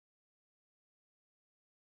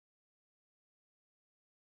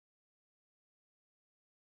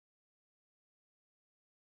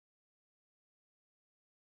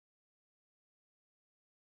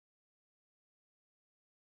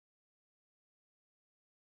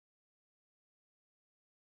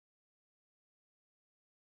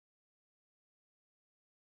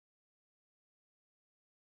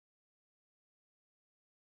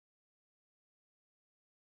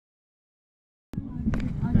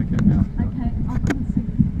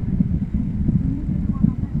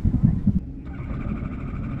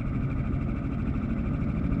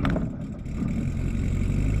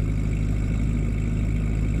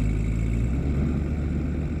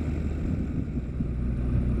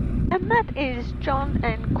And that is John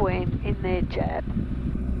and Gwen in their jab.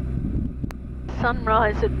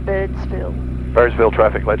 Sunrise at Birdsville. Birdsville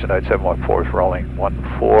traffic, Legend 8714 is rolling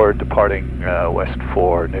 14, departing west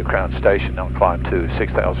for New Crown Station on climb to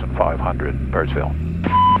 6,500 Birdsville.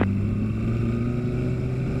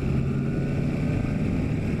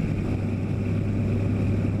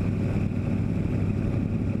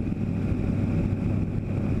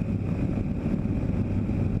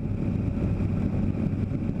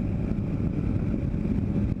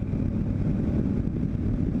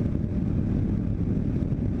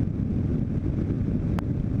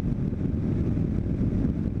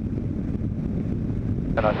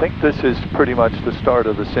 And I think this is pretty much the start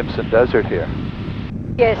of the Simpson Desert here.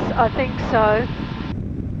 Yes, I think so.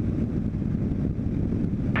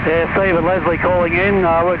 Yeah, Steve and Leslie calling in.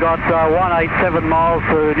 We've got 187 miles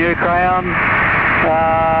to New Crown.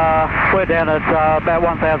 We're down at about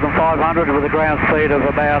 1,500 with a ground speed of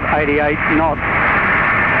about 88 knots.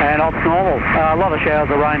 And ops normal. A lot of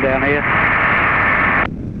showers of rain down here.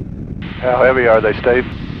 How heavy are they, Steve?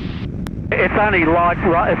 It's only light,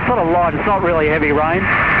 it's sort of light, it's not really heavy rain.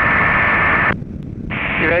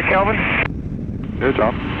 You there, Kelvin? Yeah,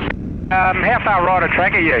 John. How far right of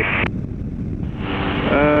track are you?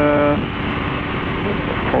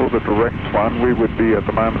 For the direct one, we would be at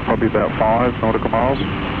the moment probably about 5 nautical miles.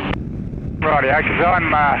 Rightio, because I'm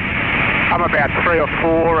about 3 or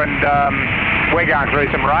 4 and we're going through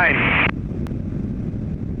some rain.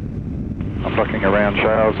 I'm looking around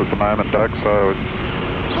showers at the moment, Doug, so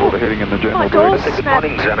it's sort of heading in the general direction. Good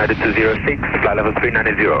morning, Xanadu 206, flight level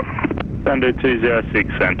 390. Xanadu 206,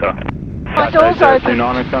 centre. My door's open.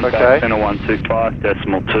 29, contact Okay. center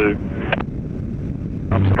 125.2.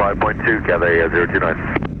 I'm 5.2, gather 029.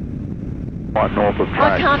 Right north of track.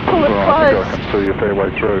 I can't pull it I think I close. can see a fair way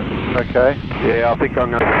through. Okay. Yeah, I think I'm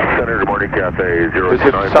going to center. Good morning, Cafe 029. Is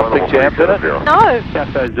it something jammed in it? No.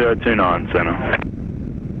 Cafe 029, centre.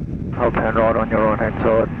 I'll turn right on your right hand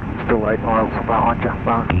side. Still 8 miles behind you.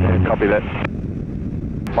 Yeah, copy that.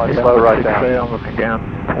 Might Yeah, slow I'm right looking down. there, I'm looking down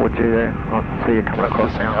towards you there. I can see you coming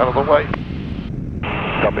across now. Out of the way.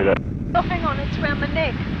 Copy that. Oh, hang on, it's round the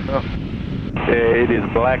neck. Oh. Yeah, it is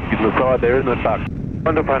black in the side there, isn't it, Buck?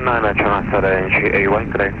 1.9, I try to say,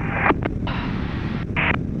 A1 today.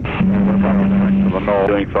 To the north.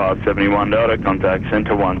 Doing 571 Delta, contact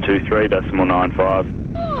center 123.95.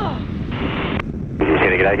 You're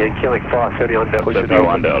going to get again, killing 570 on Delta. Push it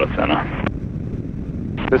 71 Delta, centre.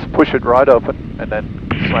 Just push it right open and then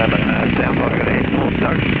slam it. Sounds like an airport,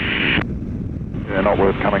 Doug. Yeah, not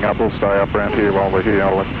worth coming up. We'll stay up around here while we're here.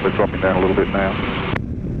 We're dropping down a little bit now.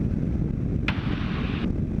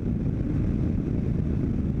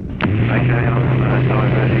 Okay, I'm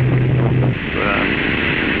diverting.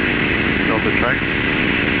 Off the track.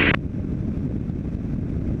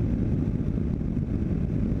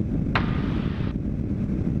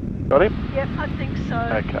 Got him? Yep, I think so.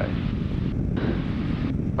 Okay.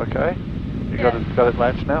 Okay. You Yeah. got it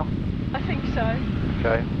latched now? I think so.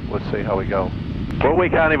 Okay. Let's see how we go. Well, we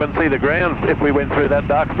can't even see the ground if we went through that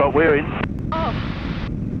dark spot we're in. Oh.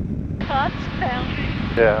 Heart's pounding.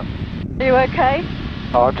 Yeah. Are you okay?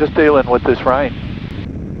 Oh, I'm just dealing with this rain.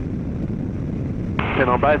 And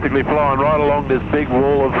I'm basically flying right along this big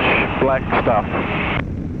wall of black stuff.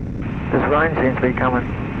 This rain seems to be coming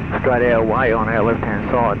straight our way on our left hand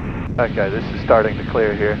side. Okay, this is starting to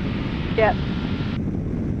clear here. Yep.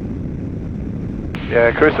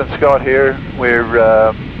 Yeah, Chris and Scott here. We're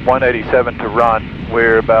 187 to run.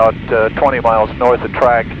 We're about 20 miles north of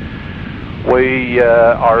track. We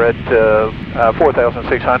are at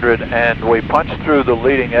 4,600 and we punched through the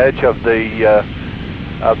leading edge of the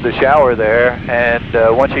shower there, and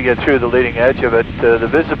once you get through the leading edge of it, the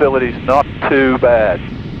visibility's not too bad.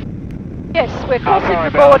 Yes, we're crossing sorry,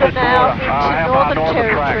 the Bill, border this now border. How into about Northern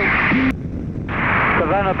Northern Territory.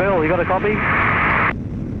 Savannah Bill, you got a copy?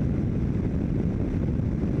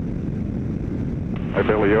 Hey,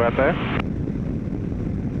 Bill, are you out there?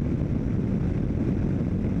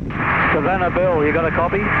 Savannah Bill, you got a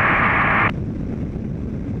copy?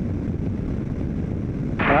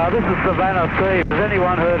 This is Savannah Steve. Has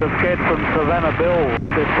anyone heard of Sked from Savannah Bill at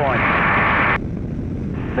this point?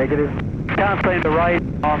 Negative. Can't seem to raise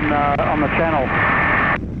on the channel.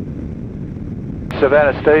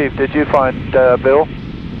 Savannah Steve, did you find Bill?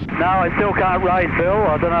 No, I still can't raise Bill.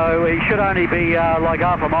 I don't know, he should only be like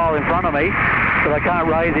half a mile in front of me, but I can't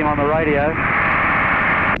raise him on the radio.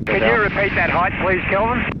 Can you repeat that height, please,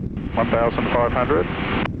 Kelvin? 1,500.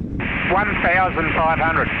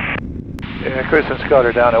 1,500. Yeah, Chris and Scott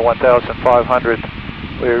are down at 1,500.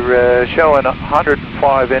 We're showing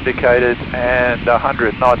 105 indicated and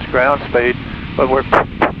 100 knots ground speed, but we're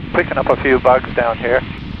picking up a few bugs down here.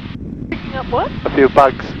 Picking up what? A few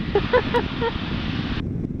bugs.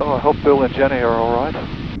 Oh, I hope Bill and Jenny are all right.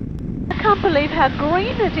 I can't believe how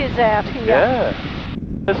green it is out here. Yeah.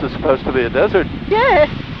 This is supposed to be a desert. Yeah.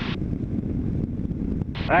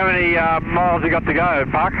 How many miles you got to go,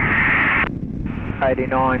 Puck?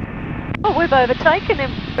 89. Oh, we've overtaken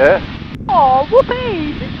him. Yeah. Oh,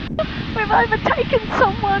 whoopee! We've overtaken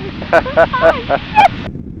someone. Yes!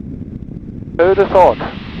 Who'd have thought?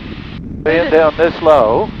 Being down this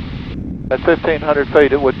low, at 1,500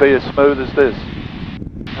 feet, it would be as smooth as this.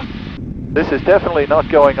 This is definitely not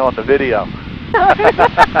going on the video.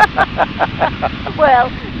 Well,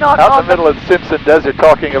 not out on in the middle of the Simpson Desert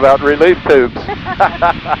talking about relief tubes.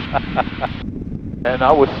 And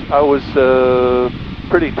I was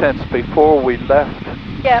pretty tense before we left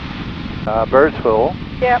Yep. Birdsville.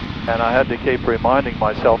 Yep. And I had to keep reminding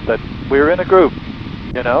myself that we're in a group,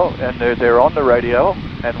 you know, and they're on the radio,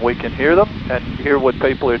 and we can hear them and hear what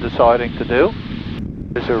people are deciding to do.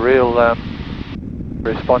 There's a real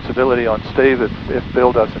responsibility on Steve if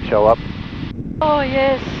Bill doesn't show up. Oh,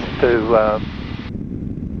 yes. To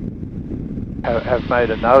have made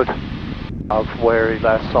a note of where he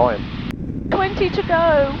last saw him. 20 to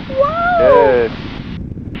go. Whoa! Yes.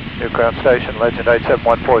 New Crown Station, Legend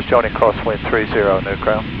 8714 is joining crosswind 30, New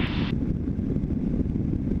Crown.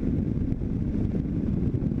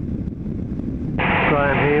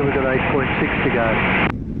 Graham here, we've got 8.6 to go.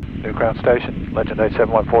 New Crown Station, Legend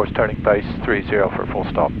 8714 is turning base 30 for full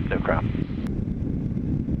stop, New Crown.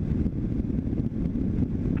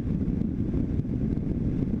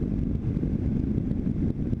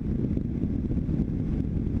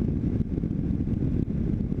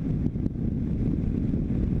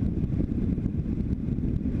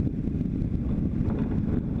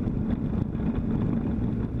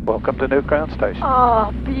 Welcome to New Crown Station.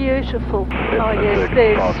 Oh, beautiful. Oh, yes,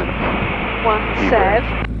 there's one Sav.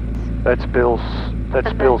 That's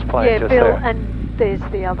Bill's plane yeah, just Bill, there. and there's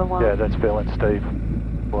the other one. Yeah, that's Bill and Steve.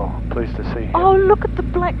 Well, pleased to see him. Oh, look at the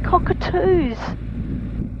black cockatoos.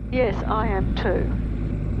 Yes, I am too.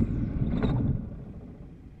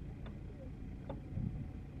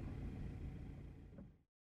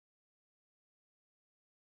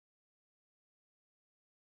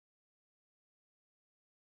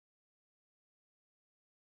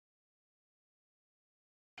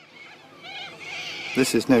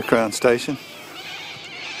 This is New Crown Station.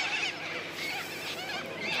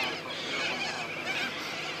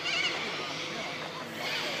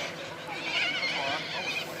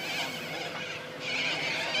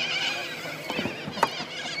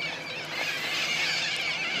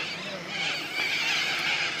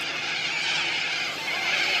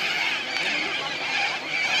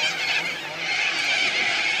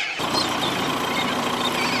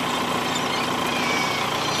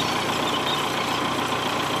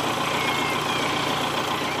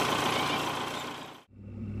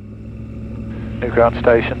 New Ground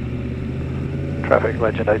Station. Traffic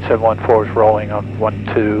Legend 8714 is rolling on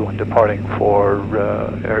 12, departing for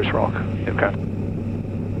Ayers Rock, New Ground.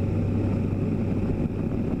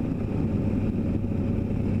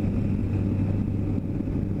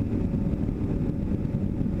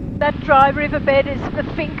 That dry riverbed is the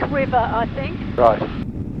Fink River, I think. Right.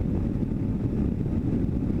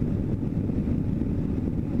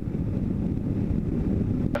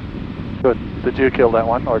 Good. Did you kill that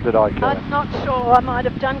one, or did I kill it? I'm not sure. I might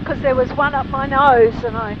have done, because there was one up my nose,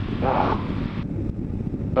 and I...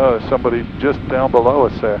 Oh, somebody just down below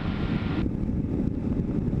us there.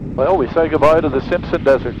 Well, we say goodbye to the Simpson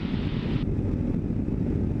Desert.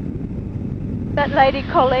 That lady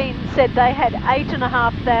Colleen said they had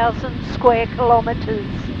 8,500 square kilometres,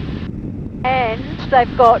 and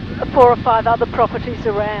they've got 4 or 5 other properties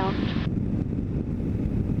around.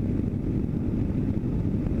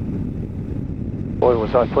 Boy,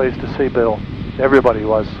 was I pleased to see Bill. Everybody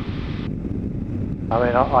was. I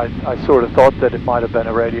mean, I sort of thought that it might have been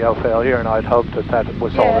a radio failure, and I'd hoped that that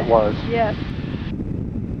was all it was. Yeah.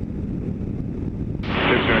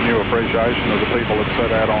 Gives you a new appreciation of the people that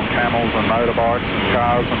set out on camels and motorbikes and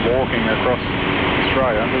cars and walking across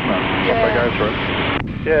Australia, doesn't it? What they go through.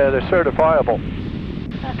 Yeah, they're certifiable.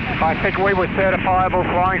 I think we were certifiable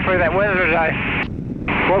flying through that weather today.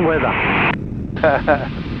 What weather?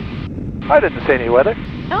 I didn't see any weather.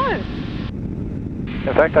 No.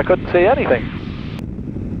 In fact, I couldn't see anything.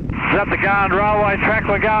 Is that the Garden Railway track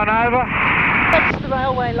we're going over? That's the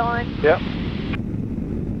railway line. Yep.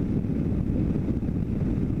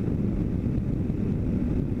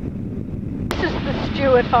 This is the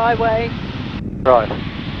Stewart Highway. Right.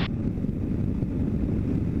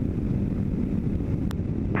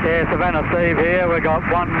 Yeah, Savannah Steve here. We've got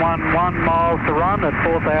 111 miles to run at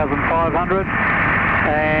 4,500.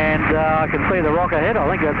 And I can see the rock ahead, I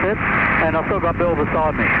think that's it. And I've still got Bill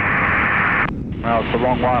beside me. No, it's the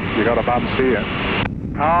wrong one. You got a bump here.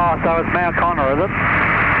 Oh, so it's Mount Connor, is it?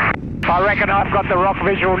 I reckon I've got the rock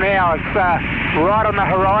visual now. It's right on the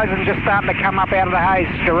horizon, just starting to come up out of the haze,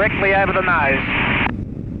 directly over the nose.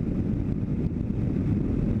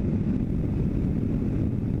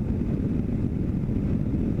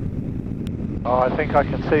 Oh, I think I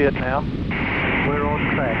can see it now. We're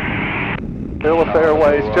on track. Still a fair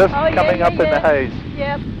ways, just coming up in the haze.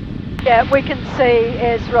 Yep. Yeah, we can see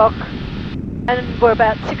Ayers Rock, and we're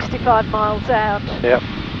about 65 miles out. Yep.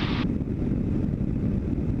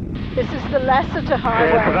 This is the Lassiter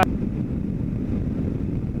Highway.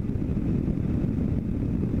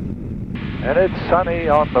 And it's sunny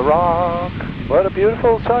on the rock. What a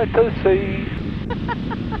beautiful sight to see.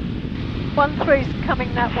 13's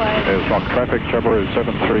coming that way. Ayers Rock traffic, Jabber is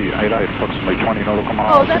 7388, approximately 20 nautical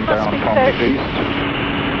miles that must inbound be from the perfect. east.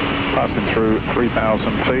 Passing through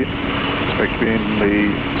 3,000 feet. Expect to be in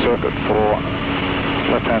the circuit for,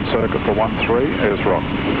 left-hand circuit for 13, Ayers Rock.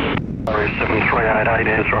 7388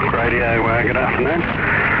 Ayers Rock Radio, good afternoon.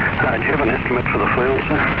 Do you have an estimate for the fuel,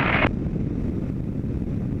 sir?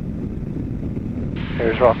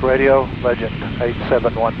 Ayers Rock Radio, Legend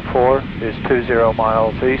 8714 is 20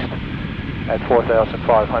 miles east at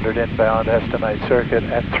 4,500 inbound, estimate circuit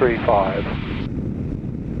at 35.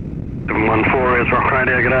 714 Ayers Rock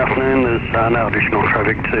Radio, good afternoon. There's no additional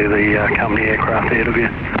traffic to the company aircraft ahead of you.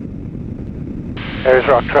 Ayers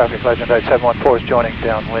Rock traffic, Legend 8714 is joining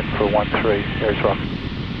downwind for 13, Ayers Rock.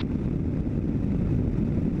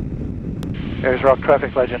 Ayers Rock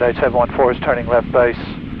traffic, Legend 8714 is turning left base,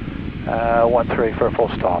 13 for a full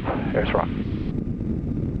stop, Ayers Rock.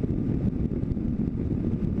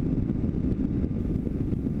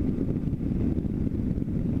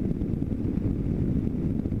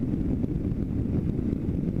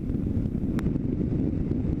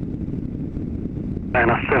 And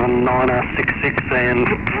 7966 and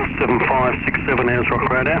 7567 Ayers Rock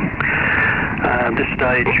Radio. At this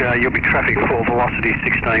stage, you'll be traffic for velocity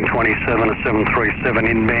 1627 at 737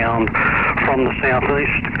 inbound from the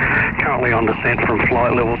southeast. Currently on descent from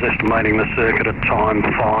flight levels, estimating the circuit at time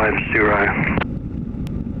 50.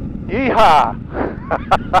 Yeehaw!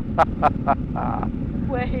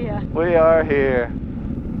 We're here. We are here.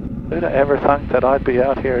 Who'd have ever thunk that I'd be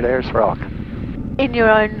out here at Ayers Rock? In your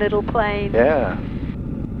own little plane. Yeah.